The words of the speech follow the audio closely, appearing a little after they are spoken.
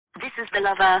This is The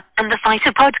Lover and the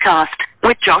Fighter podcast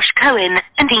with Josh Cohen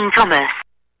and Dean Thomas.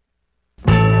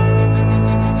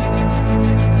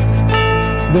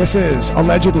 This is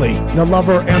allegedly The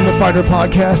Lover and the Fighter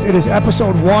podcast. It is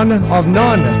episode 1 of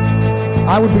none.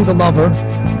 I would be the lover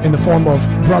in the form of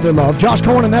brother love. Josh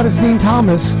Cohen, and that is Dean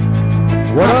Thomas.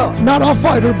 What up? Not a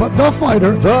fighter, but the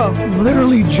fighter.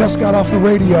 Literally just got off the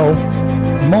radio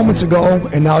moments ago,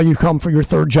 and now you come for your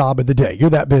third job of the day. You're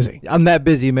that busy. I'm that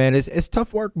busy, man. It's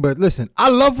tough work, but listen, I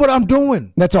love what I'm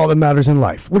doing. That's all that matters in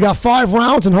life. We got 5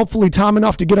 rounds and hopefully time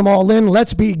enough to get them all in.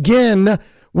 Let's begin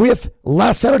with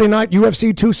last Saturday night,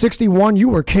 UFC 261. You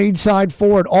were cage side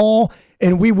for it all,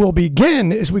 and we will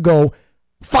begin as we go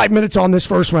 5 minutes on this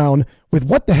first round with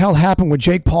what the hell happened with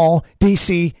Jake Paul,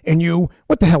 DC, and you.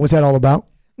 What the hell was that all about?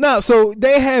 No, so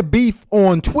they had beef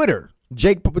on Twitter.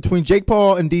 Between Jake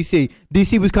Paul and DC.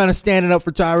 DC was kind of standing up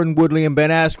for Tyron Woodley and Ben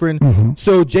Askren. Mm-hmm.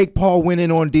 So Jake Paul went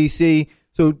in on DC.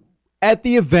 So at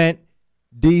the event,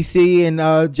 DC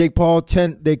and Jake Paul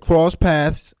they crossed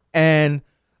paths, and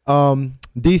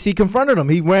DC confronted him.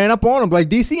 He ran up on him like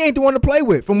DC ain't the one to play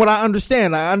with. From what I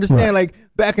understand, right. Like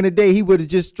back in the day, he would have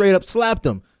just straight up slapped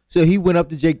him. So he went up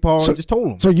to Jake Paul and just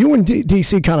told him. So you and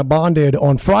DC kind of bonded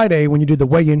on Friday when you did the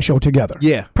weigh-in show together.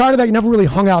 Yeah. Prior to that, you never really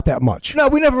hung out that much. No,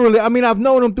 we never really. I mean, I've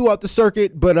known him throughout the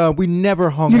circuit, but we never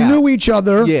hung out. You knew each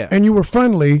other, yeah, and you were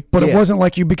friendly, but it wasn't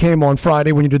like you became on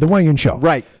Friday when you did the weigh-in show.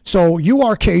 Right. So you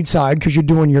are cage side because you're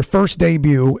doing your first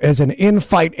debut as an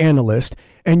in-fight analyst,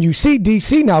 and you see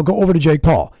DC now go over to Jake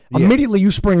Paul. Yeah. Immediately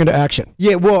you spring into action.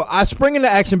 Yeah, well, I spring into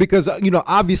action because,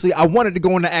 obviously I wanted to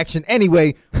go into action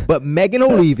anyway, but Megan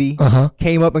O'Leary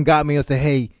came up and got me and said,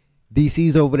 hey,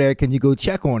 DC's over there. Can you go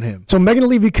check on him? So Megan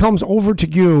O'Leary comes over to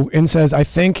you and says, I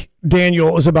think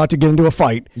Daniel is about to get into a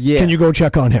fight. Yeah. Can you go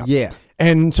check on him? Yeah.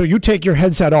 And so you take your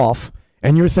headset off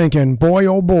and you're thinking, boy,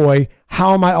 oh boy,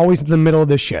 how am I always in the middle of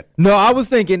this shit? No, I was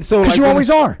thinking. So because you always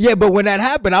are. Yeah, but when that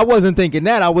happened, I wasn't thinking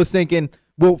that. I was thinking,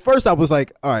 well, first I was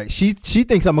like, all right, she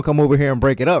thinks I'm going to come over here and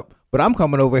break it up, but I'm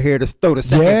coming over here to throw the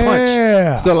second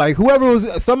punch. So like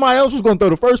somebody else was going to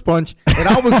throw the first punch, and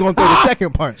I was going to throw the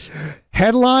second punch.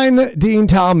 Headline Dean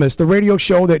Thomas, the radio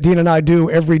show that Dean and I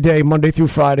do every day, Monday through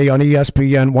Friday on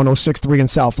ESPN 106.3 in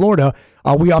South Florida.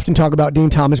 We often talk about Dean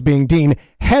Thomas being Dean.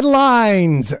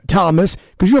 Headlines, Thomas,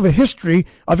 because you have a history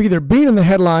of either being in the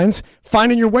headlines,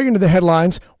 finding your way into the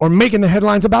headlines, or making the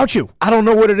headlines about you. I don't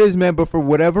know what it is, man, but for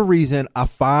whatever reason, I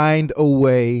find a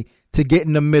way to get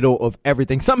in the middle of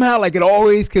everything. Somehow, like it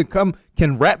always can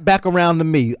wrap back around to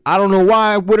me. I don't know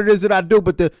what it is that I do,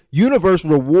 but the universe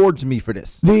rewards me for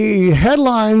this. The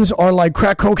headlines are like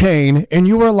crack cocaine, and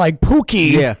you are like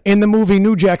Pookie in the movie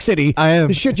New Jack City. I am.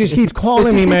 The shit just keeps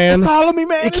calling me, man. Calling me,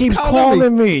 man. It keeps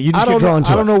calling me. You just get drawn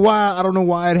to it. I don't know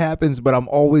why it happens, but I'm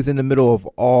always in the middle of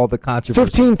all the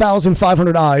controversy.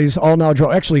 15,500 eyes all now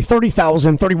draw. Actually,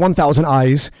 31,000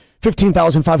 eyes.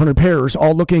 15,500 pairs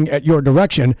all looking at your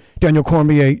direction. Daniel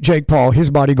Cormier, Jake Paul, his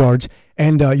bodyguards.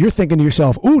 And you're thinking to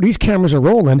yourself, ooh, these cameras are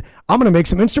rolling. I'm going to make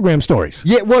some Instagram stories.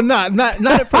 Yeah, well, not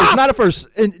at first. Not at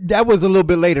first. And that was a little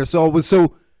bit later.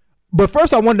 But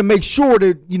first I wanted to make sure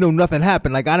that, nothing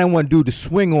happened. Like I didn't want dude to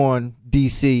swing on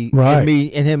DC and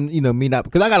me and him, me not,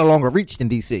 because I got a longer reach than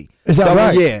DC. Is that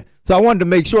right? Yeah. So I wanted to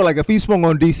make sure, like if he swung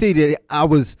on DC, that I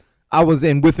was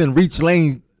within reach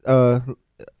lane,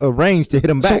 range to hit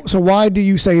him back. So why do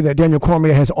you say that Daniel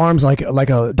Cormier has arms like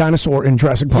a dinosaur in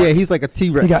Jurassic Park? Yeah, he's like a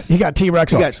T-Rex. He got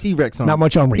T-Rex arms. He got T-Rex arms. Not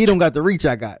much on reach. He don't got the reach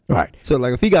I got. Right. So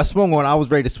like if he got swung on, I was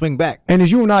ready to swing back. And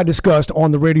as you and I discussed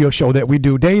on the radio show that we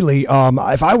do daily,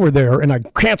 if I were there and I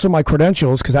canceled my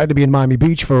credentials because I had to be in Miami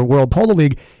Beach for World Polo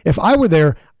League, if I were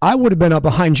there, I would have been up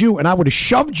behind you and I would have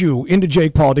shoved you into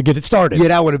Jake Paul to get it started. Yeah,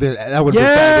 that would have been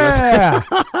fabulous.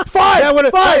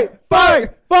 Fight.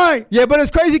 Yeah, but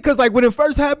it's crazy because like when it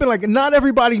first happened, like not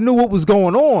everybody knew what was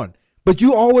going on, but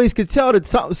you always could tell that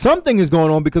something is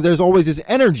going on because there's always this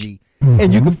energy.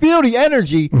 And you can feel the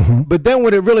energy, but then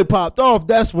when it really popped off,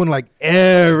 that's when like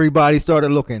everybody started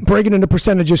looking. Breaking into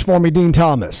percentages for me, Dean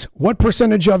Thomas. What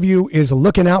percentage of you is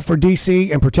looking out for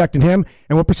DC and protecting him,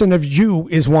 and what percent of you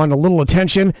is wanting a little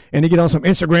attention and to get on some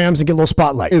Instagrams and get a little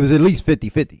spotlight? It was at least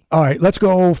 50-50. All right, let's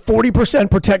go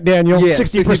 40% protect Daniel,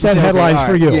 60% headlines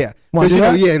for you. Yeah,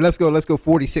 let's go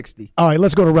 40-60. All right,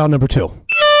 let's go to round number 2.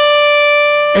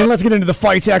 And let's get into the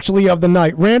fights, actually, of the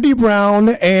night. Randy Brown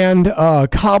and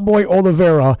Cowboy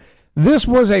Oliveira. This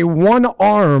was a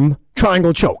one-arm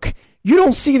triangle choke. You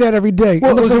don't see that every day.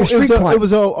 Well, it looks like a street climb. It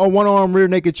was a one-arm rear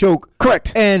naked choke.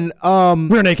 Correct. And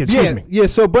rear naked, excuse me. Yeah,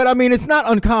 so, but I mean, it's not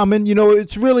uncommon. You know,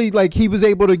 it's really like he was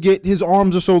able to get, his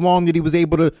arms are so long that he was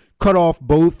able to cut off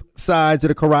both sides of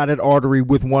the carotid artery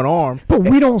with one arm. But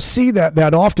we don't see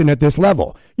that often at this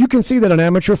level. You can see that in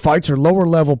amateur fights or lower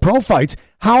level pro fights.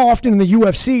 How often in the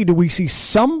UFC do we see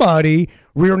somebody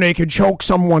rear naked choke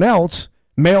someone else,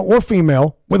 male or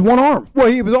female, with one arm? Well,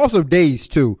 he was also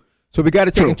dazed too. So we got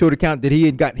to take into account that he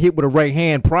had got hit with a right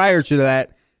hand prior to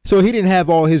that. So he didn't have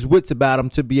all his wits about him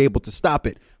to be able to stop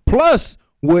it. Plus,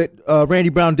 what Randy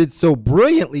Brown did so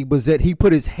brilliantly was that he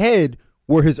put his head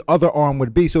where his other arm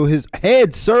would be. So his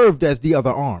head served as the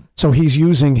other arm. So he's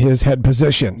using his head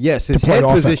position. Yes, his head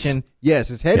position. Yes,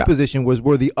 his head position was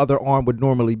where the other arm would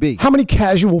normally be. How many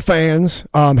casual fans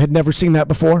had never seen that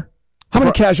before? How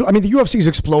many casual? I mean, the UFC's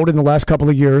exploded in the last couple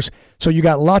of years, so you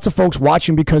got lots of folks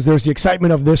watching because there's the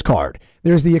excitement of this card.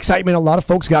 There's the excitement. A lot of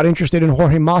folks got interested in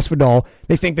Jorge Masvidal.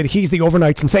 They think that he's the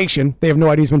overnight sensation. They have no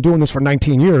idea he's been doing this for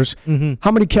 19 years. Mm-hmm.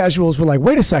 How many casuals were like,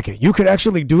 wait a second, you could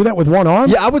actually do that with one arm?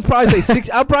 Yeah, I would probably say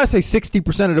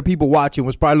 60% of the people watching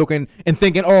was probably looking and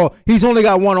thinking, oh, he's only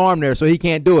got one arm there, so he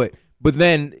can't do it. But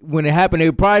then when it happened, they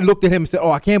probably looked at him and said,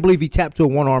 oh, I can't believe he tapped to a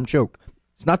one-arm choke.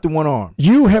 It's not the one arm.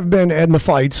 You have been in the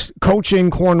fights, coaching,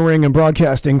 cornering, and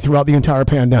broadcasting throughout the entire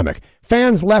pandemic.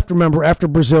 Fans left, remember, after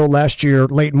Brazil last year,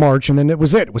 late March, and then it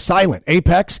was it. It was silent.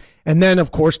 Apex, and then, of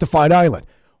course, the Fight Island.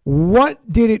 What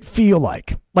did it feel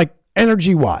like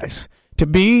energy-wise, to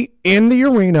be in the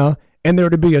arena and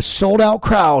there to be a sold-out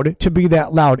crowd to be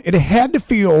that loud? It had to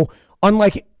feel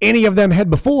unlike any of them had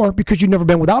before because you'd never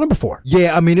been without them before.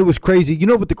 Yeah, I mean, it was crazy. You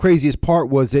know what the craziest part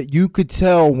was? That you could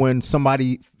tell when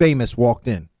somebody famous walked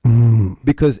in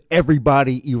because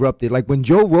everybody erupted. Like when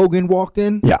Joe Rogan walked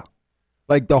in,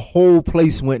 like the whole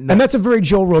place went nuts. And that's a very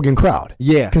Joe Rogan crowd.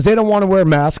 Yeah. Because they don't want to wear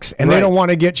masks and they don't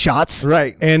want to get shots.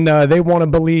 Right. And they want to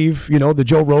believe, the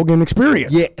Joe Rogan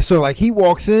experience. Yeah, so like he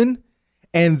walks in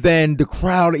and then the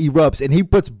crowd erupts and he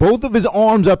puts both of his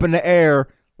arms up in the air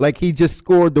like he just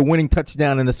scored the winning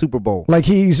touchdown in the Super Bowl. Like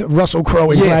he's Russell Crowe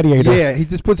in Gladiator. Yeah, he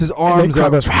just puts his arms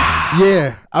up. Goes,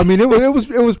 yeah, I mean it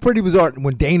was pretty bizarre.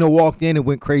 When Dana walked in, it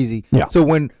went crazy. Yeah. So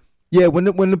when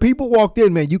the people walked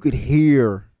in, man, you could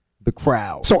hear the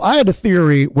crowd. So I had a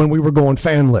theory when we were going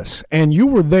fanless, and you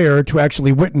were there to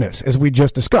actually witness, as we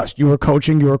just discussed. You were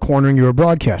coaching, you were cornering, you were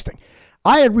broadcasting.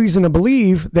 I had reason to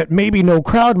believe that maybe no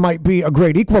crowd might be a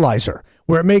great equalizer,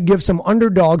 where it may give some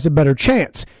underdogs a better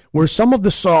chance, where some of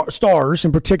the stars,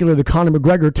 in particular the Conor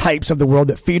McGregor types of the world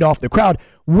that feed off the crowd,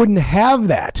 wouldn't have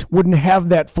that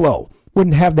flow,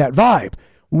 wouldn't have that vibe.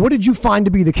 What did you find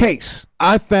to be the case?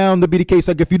 I found to be the case.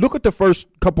 Like if you look at the first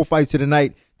couple fights of the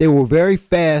night, they were very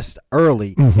fast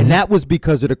early, and that was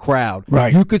because of the crowd.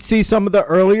 Right. You could see some of the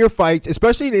earlier fights,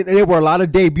 especially there were a lot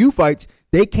of debut fights.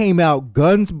 They came out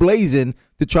guns blazing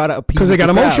to try to appease because they got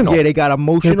emotional. Yeah, they got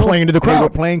emotional. They're playing to the crowd. They were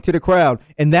playing to the crowd,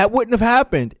 and that wouldn't have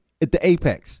happened at the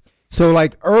Apex. So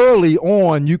like early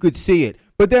on, you could see it.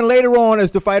 But then later on,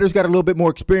 as the fighters got a little bit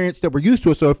more experience that we're used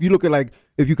to it, so if you look at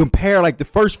if you compare the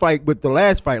first fight with the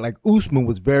last fight, like Usman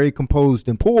was very composed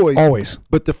and poised. Always.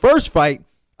 But the first fight,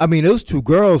 I mean, those two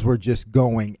girls were just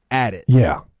going at it.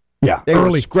 Yeah. Yeah. They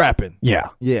were scrapping. Yeah.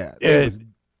 Yeah.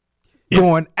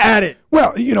 Going at it.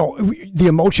 Well, the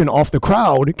emotion off the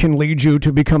crowd can lead you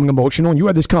to becoming emotional. And you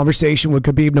had this conversation with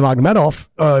Khabib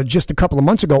Nurmagomedov just a couple of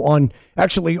months ago on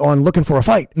Looking for a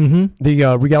Fight,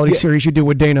 the reality series you do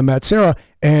with Dana Matsera.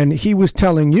 And he was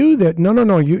telling you that, no,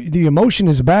 the emotion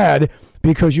is bad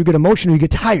because you get emotional, you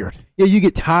get tired. Yeah, you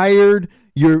get tired.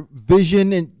 Your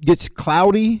vision gets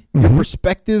cloudy. Your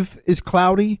perspective is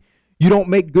cloudy. You don't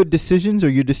make good decisions, or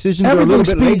your decisions are a little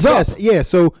bit late. Yeah,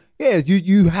 so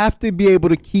you have to be able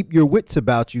to keep your wits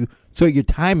about you so your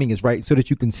timing is right, so that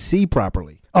you can see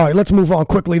properly. All right, let's move on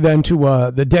quickly then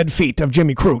to the dead feet of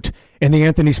Jimmy Crute in the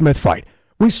Anthony Smith fight.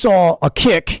 We saw a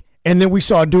kick, and then we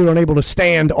saw a dude unable to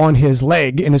stand on his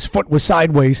leg, and his foot was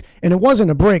sideways, and it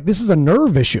wasn't a break. This is a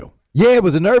nerve issue. Yeah, it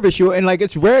was a nerve issue, and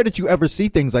it's rare that you ever see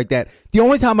things like that. The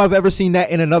only time I've ever seen that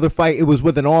in another fight, it was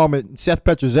with an arm, and Seth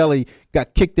Petrozelli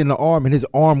got kicked in the arm, and his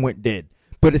arm went dead.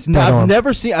 But it's not. I've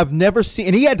never seen,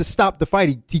 and he had to stop the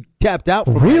fight. He tapped out.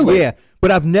 Really? Yeah,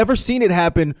 but I've never seen it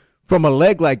happen from a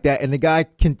leg like that, and the guy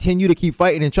continued to keep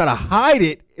fighting and try to hide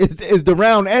it as the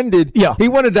round ended. Yeah, he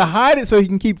wanted to hide it so he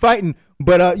can keep fighting.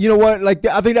 But you know what?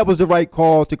 I think that was the right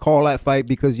call to call that fight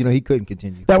because he couldn't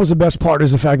continue. That was the best part,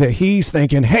 is the fact that he's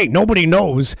thinking, "Hey, nobody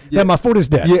knows that my foot is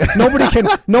dead. Yeah.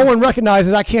 No one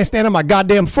recognizes I can't stand on my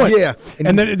goddamn foot." Yeah,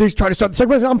 and then they try to start the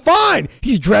second round. I'm fine.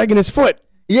 He's dragging his foot.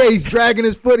 Yeah, he's dragging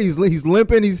his foot. He's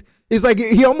limping. It's like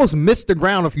he almost missed the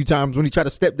ground a few times when he tried to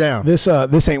step down. This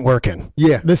ain't working.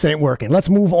 Yeah. This ain't working. Let's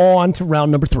move on to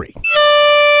round number 3.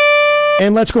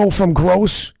 And let's go from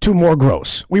gross to more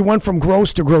gross. We went from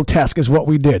gross to grotesque is what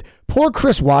we did. Poor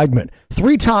Chris Weidman.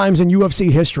 3 times in UFC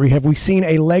history have we seen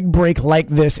a leg break like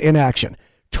this in action.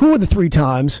 2 of the 3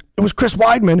 times, it was Chris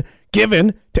Weidman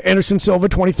given to Anderson Silva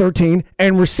 2013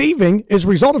 and receiving as a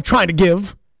result of trying to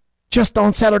give just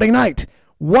on Saturday night.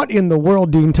 What in the world,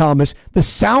 Dean Thomas? The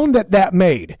sound that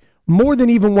made, more than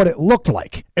even what it looked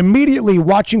like. Immediately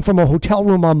watching from a hotel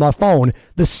room on my phone,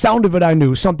 the sound of it, I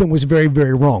knew something was very,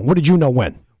 very wrong. What did you know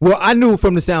when? Well, I knew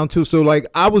from the sound too. So like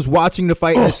I was watching the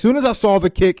fight. And as soon as I saw the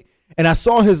kick and I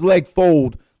saw his leg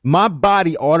fold, my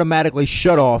body automatically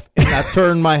shut off and I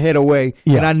turned my head away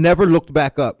and I never looked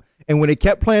back up. And when they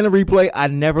kept playing the replay, I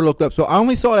never looked up. So I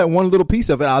only saw that one little piece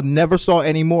of it. I never saw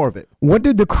any more of it. What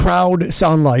did the crowd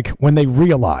sound like when they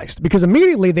realized? Because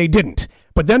immediately they didn't,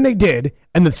 but then they did.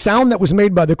 And the sound that was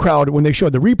made by the crowd when they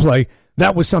showed the replay,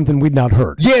 that was something we'd not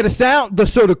heard. Yeah, so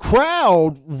the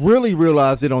crowd really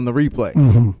realized it on the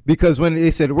replay because when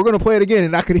they said, we're going to play it again.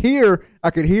 And I could hear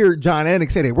John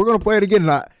Anik say, hey, we're going to play it again.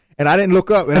 And I didn't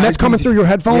look up. And that's coming through your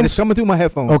headphones? Yeah, it's coming through my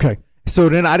headphones. Okay. So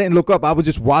then I didn't look up. I was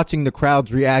just watching the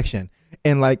crowd's reaction.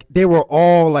 And like they were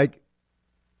all like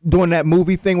doing that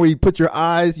movie thing where you put your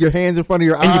hands in front of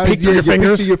your eyes. And you peek through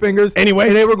your fingers. Anyway.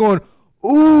 And they were going,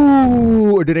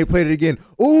 ooh. Or did they play it again?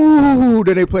 Ooh.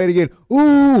 Did they play it again?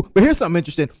 Ooh. But here's something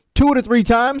interesting. 2 of the 3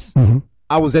 times,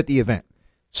 I was at the event.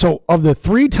 So of the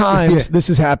 3 times this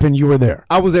has happened, you were there.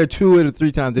 I was there 2 of the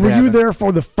 3 times. Were you there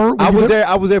for the first? I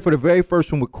was there for the very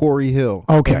first one with Corey Hill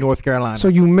in North Carolina. So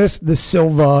you missed the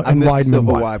Silva and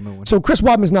Weidman one. So Chris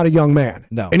Weidman's not a young man.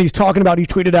 No. And he's talking about, he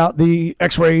tweeted out the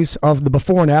x-rays of the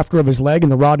before and after of his leg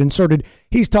and the rod inserted.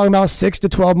 He's talking about 6 to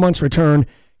 12 months return.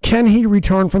 Can he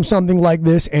return from something like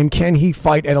this, and can he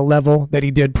fight at a level that he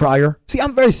did prior? See,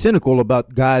 I'm very cynical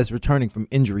about guys returning from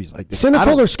injuries like this.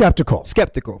 Cynical or skeptical?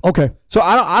 Skeptical. Okay. So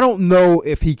I don't know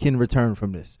if he can return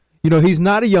from this. You know, he's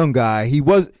not a young guy. He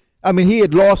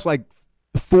had lost like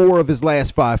 4 of his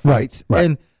last 5 fights. Right.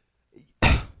 And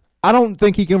I don't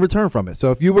think he can return from it.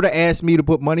 So if you were to ask me to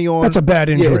put money on, that's a bad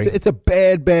injury. Yeah, it's a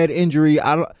bad injury.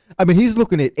 He's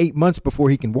looking at 8 months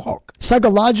before he can walk.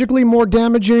 Psychologically more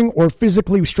damaging or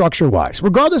physically structure-wise,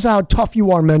 regardless of how tough you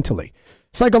are mentally.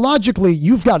 Psychologically,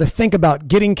 you've got to think about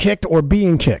getting kicked or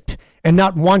being kicked and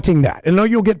not wanting that. And I know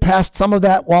you'll get past some of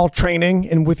that while training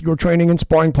and with your training and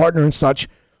sparring partner and such,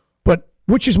 but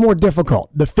which is more difficult,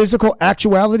 the physical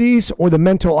actualities or the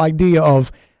mental idea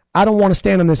of, I don't want to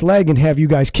stand on this leg and have you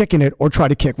guys kicking it or try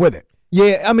to kick with it?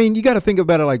 Yeah, I mean, you got to think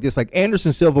about it like this. Like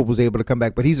Anderson Silva was able to come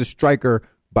back, but he's a striker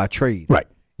by trade. Right.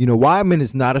 You know, Weidman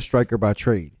is not a striker by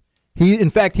trade. In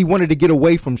fact, he wanted to get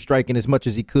away from striking as much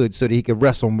as he could so that he could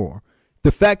wrestle more.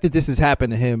 The fact that this has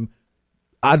happened to him,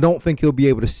 I don't think he'll be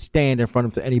able to stand in front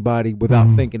of anybody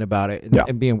without thinking about it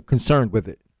and being concerned with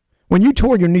it. When you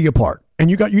tore your knee apart, and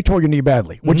you tore your knee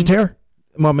badly, what'd you tear?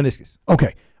 My meniscus.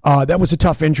 Okay. That was a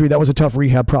tough injury. That was a tough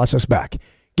rehab process back.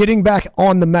 Getting back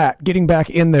on the mat, getting back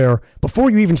in there before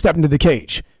you even step into the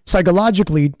cage.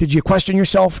 Psychologically, did you question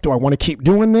yourself? Do I want to keep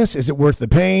doing this? Is it worth the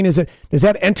pain? Does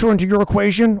that enter into your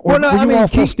equation? Or were you all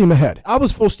full steam ahead? I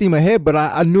was full steam ahead, but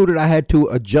I knew that I had to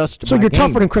adjust. So you're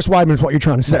tougher than Chris Weidman is what you're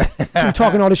trying to say. So you're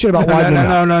talking all this shit about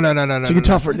Weidman. No. So you're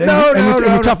tougher.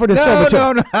 You're tougher than Silva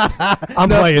too. No. I'm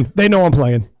playing. They know I'm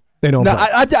playing.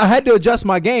 I had to adjust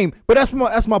my game, but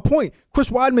that's my point.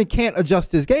 Chris Weidman can't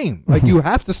adjust his game. Like you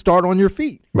have to start on your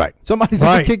feet. Right. Somebody's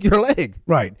going to kick your leg.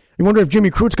 Right. You wonder if Jimmy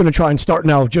Crute's going to try and start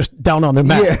now just down on the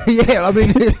mat. Yeah. I mean,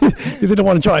 he doesn't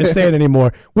want to try and stand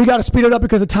anymore. We got to speed it up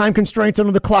because of time constraints. I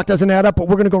know the clock doesn't add up, but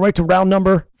we're going to go right to round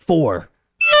number 4.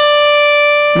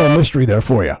 Little mystery there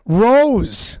for you.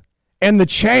 Rose and the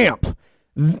champ.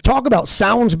 Talk about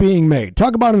sounds being made.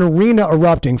 Talk about an arena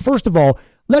erupting. First of all,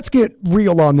 let's get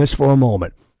real on this for a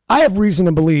moment. I have reason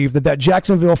to believe that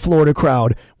Jacksonville, Florida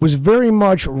crowd was very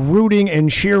much rooting and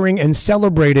cheering and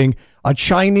celebrating a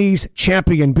Chinese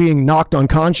champion being knocked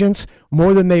unconscious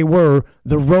more than they were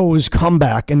the Rose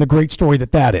comeback and the great story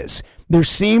that is. There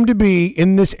seemed to be,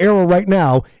 in this era right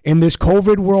now, in this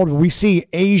COVID world where we see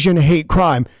Asian hate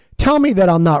crime, tell me that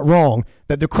I'm not wrong,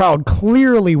 that the crowd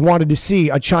clearly wanted to see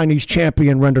a Chinese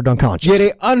champion rendered unconscious. Yeah,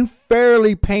 they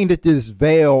unfairly painted this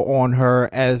veil on her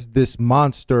as this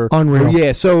monster. Unreal.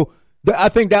 Yeah, so I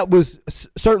think that was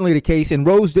certainly the case, and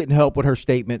Rose didn't help with her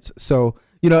statements. So,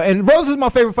 you know, and Rose is my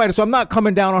favorite fighter, so I'm not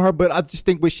coming down on her, but I just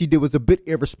think what she did was a bit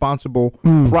irresponsible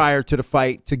prior to the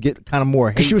fight to get kind of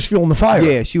more hate. She was fueling the fire.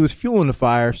 Yeah, she was fueling the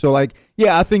fire. So, like,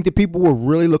 yeah, I think that people were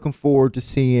really looking forward to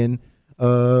seeing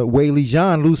Weili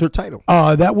Zhang lose her title.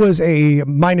 That was a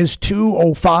minus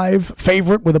 205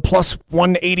 favorite with a plus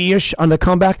 180-ish on the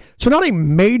comeback. So not a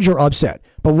major upset.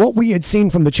 But what we had seen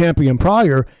from the champion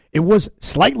prior, it was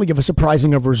slightly of a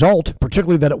surprising of result,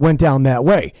 particularly that it went down that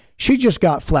way. She just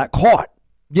got flat caught.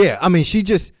 Yeah, I mean, she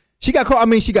got caught. I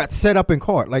mean, she got set up and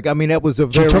caught. Like, I mean, that was a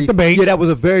very, she took the bait. Yeah, that was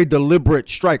a very deliberate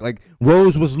strike. Like,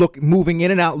 Rose was moving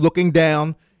in and out, looking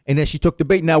down, and then she took the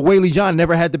bait. Now, Weili Zhang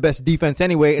never had the best defense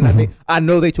anyway, and I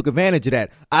know they took advantage of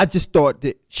that. I just thought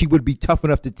that she would be tough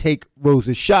enough to take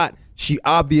Rose's shot. She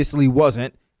obviously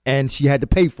wasn't, and she had to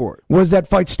pay for it. Was that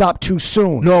fight stopped too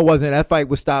soon? No, it wasn't. That fight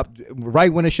was stopped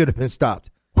right when it should have been stopped.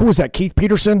 Who was that? Keith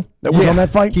Peterson that was on that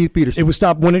fight? Keith Peterson. It was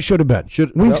stopped when it should have been.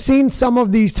 We've seen some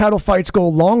of these title fights go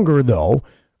longer, though,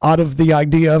 out of the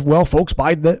idea of, well, folks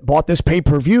bought this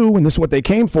pay-per-view, and this is what they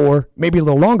came for, maybe a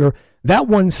little longer. That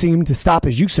one seemed to stop,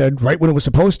 as you said, right when it was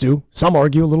supposed to. Some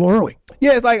argue a little early.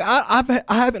 Yeah, it's like I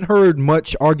haven't heard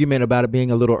much argument about it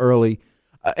being a little early.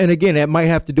 And again, that might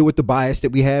have to do with the bias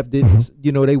that we have. That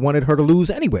they wanted her to lose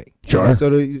anyway. Sure.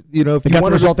 So if you got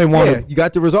the result they wanted. Yeah, you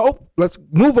got the result. Let's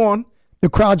move on. The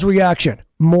crowd's reaction,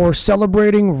 more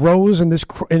celebrating Rose and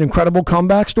an incredible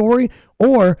comeback story,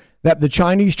 or that the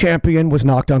Chinese champion was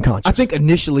knocked unconscious? I think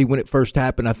initially when it first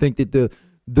happened, I think that the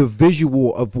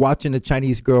visual of watching the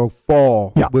Chinese girl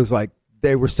fall was like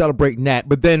they were celebrating that.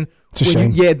 But then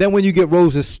when you get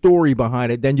Rose's story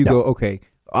behind it, then you go, okay,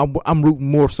 I'm rooting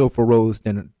more so for Rose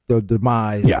than the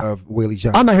demise of Weili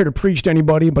Zhang. I'm not here to preach to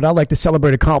anybody, but I like to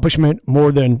celebrate accomplishment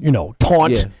more than,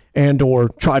 taunt and or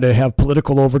try to have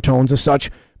political overtones as such,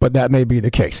 but that may be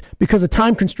the case. Because of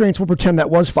time constraints, we'll pretend that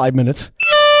was 5 minutes.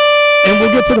 And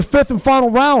we'll get to the fifth and final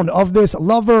round of this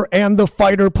Lover and the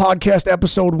Fighter podcast,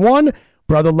 episode 1.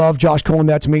 Brother Love, Josh Cohen,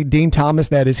 that's me. Dean Thomas,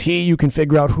 that is he. You can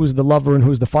figure out who's the lover and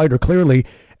who's the fighter, clearly.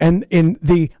 And in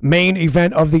the main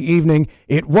event of the evening,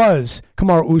 it was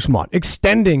Kamaru Usman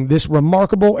extending this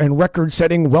remarkable and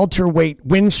record-setting welterweight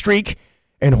win streak,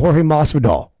 and Jorge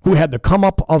Masvidal, who had the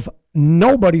come-up of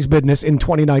nobody's business in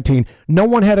 2019. No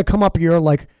one had a come-up year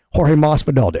like Jorge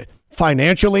Masvidal did.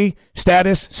 Financially,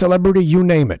 status, celebrity, you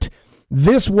name it.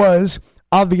 This was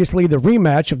obviously the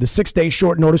rematch of the 6-day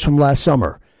short notice from last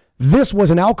summer. This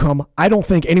was an outcome I don't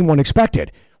think anyone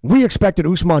expected. We expected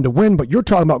Usman to win, but you're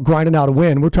talking about grinding out a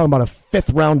win. We're talking about a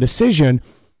 5th round decision.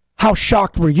 How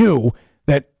shocked were you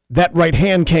that right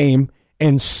hand came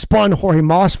and spun Jorge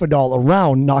Masvidal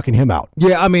around, knocking him out?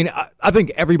 Yeah, I mean, I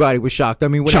think everybody was shocked. I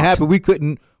mean, when it happened, we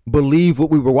couldn't believe what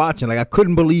we were watching. Like, I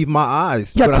couldn't believe my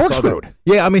eyes. Yeah, corkscrewed.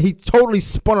 Yeah, I mean, he totally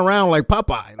spun around like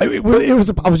Popeye.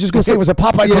 I was just going to say it was a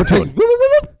Popeye cartoon.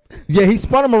 Yeah, he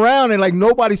spun him around, and like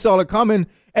nobody saw it coming.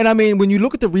 And I mean, when you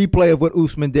look at the replay of what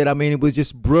Usman did, I mean, it was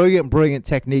just brilliant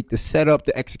technique. The setup,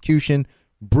 the execution,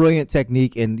 brilliant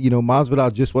technique. And,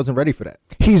 Masvidal just wasn't ready for that.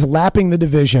 He's lapping the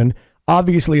division.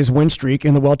 Obviously, his win streak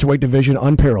in the welterweight division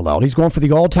unparalleled. He's going for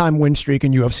the all-time win streak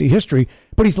in UFC history,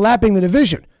 but he's lapping the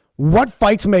division. What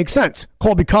fights make sense?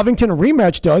 Colby Covington, a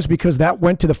rematch does, because that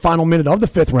went to the final minute of the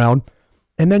 5th round.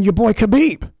 And then your boy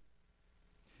Khabib.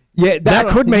 Yeah, that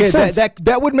could make sense.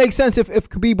 That would make sense if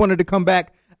Khabib wanted to come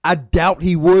back. I doubt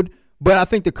he would, but I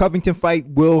think the Covington fight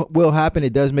will happen.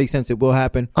 It does make sense. It will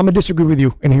happen. I'm going to disagree with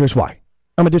you, and here's why.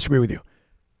 I'm going to disagree with you.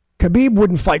 Khabib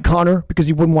wouldn't fight Conor because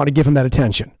he wouldn't want to give him that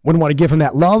attention, wouldn't want to give him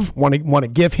that love, want to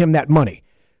give him that money.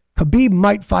 Khabib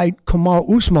might fight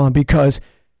Kamaru Usman because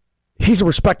he's a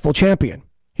respectful champion.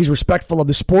 He's respectful of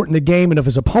the sport and the game and of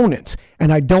his opponents.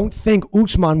 And I don't think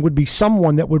Usman would be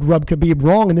someone that would rub Khabib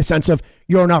wrong in the sense of,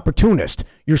 you're an opportunist.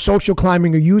 You're social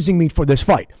climbing or using me for this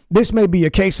fight. This may be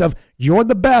a case of, you're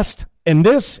the best in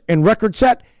this, in record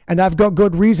set, and I've got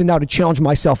good reason now to challenge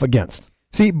myself against.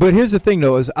 See, but here's the thing,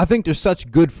 though, is I think they're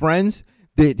such good friends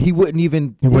that he wouldn't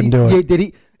even... He wouldn't do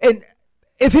it. And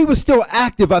if he was still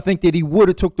active, I think that he would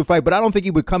have took the fight, but I don't think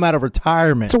he would come out of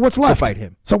retirement to fight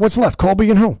him. So what's left?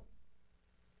 Colby and who?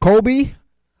 Colby,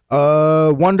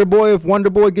 Wonderboy, if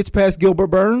Wonderboy gets past Gilbert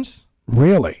Burns.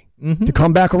 Really? Mm-hmm. To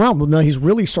come back around. Well, now he's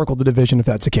really circled the division if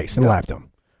that's the case and lapped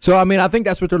him. So, I mean, I think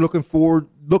that's what they're looking for.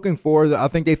 I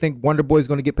think they think Wonderboy is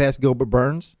going to get past Gilbert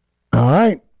Burns. All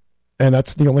right. And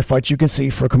that's the only fight you can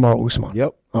see for Kamaru Usman.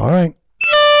 Yep. All right.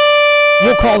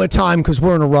 We'll call it time because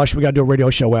we're in a rush. We got to do a radio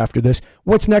show after this.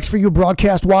 What's next for you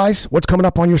broadcast-wise? What's coming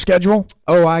up on your schedule?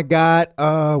 Oh, I got,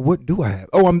 what do I have?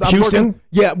 Oh, I'm Houston?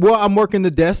 I'm working the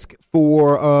desk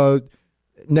for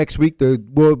next week.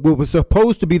 What was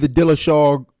supposed to be the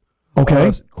Dillashaw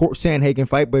Sandhagen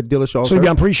fight, but Dillashaw. So you'll be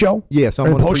on pre-show? Yes,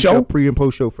 I'm on post-show? Pre and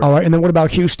post-show first. All right, and then what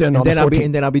about Houston on the 14th?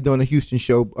 And then I'll be doing the Houston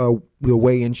show, the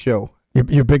weigh-in show.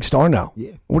 You're a big star now.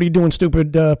 Yeah. What are you doing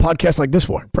stupid podcasts like this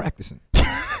for? Practicing.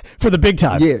 For the big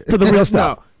time. Yeah. For the real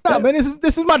stuff. No, man,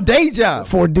 this is my day job.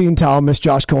 For Dean Thomas,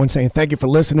 Josh Cohen saying thank you for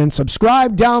listening.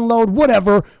 Subscribe, download,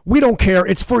 whatever. We don't care.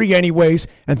 It's free anyways.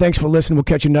 And thanks for listening. We'll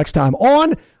catch you next time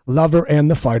on Lover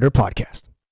and the Fighter podcast.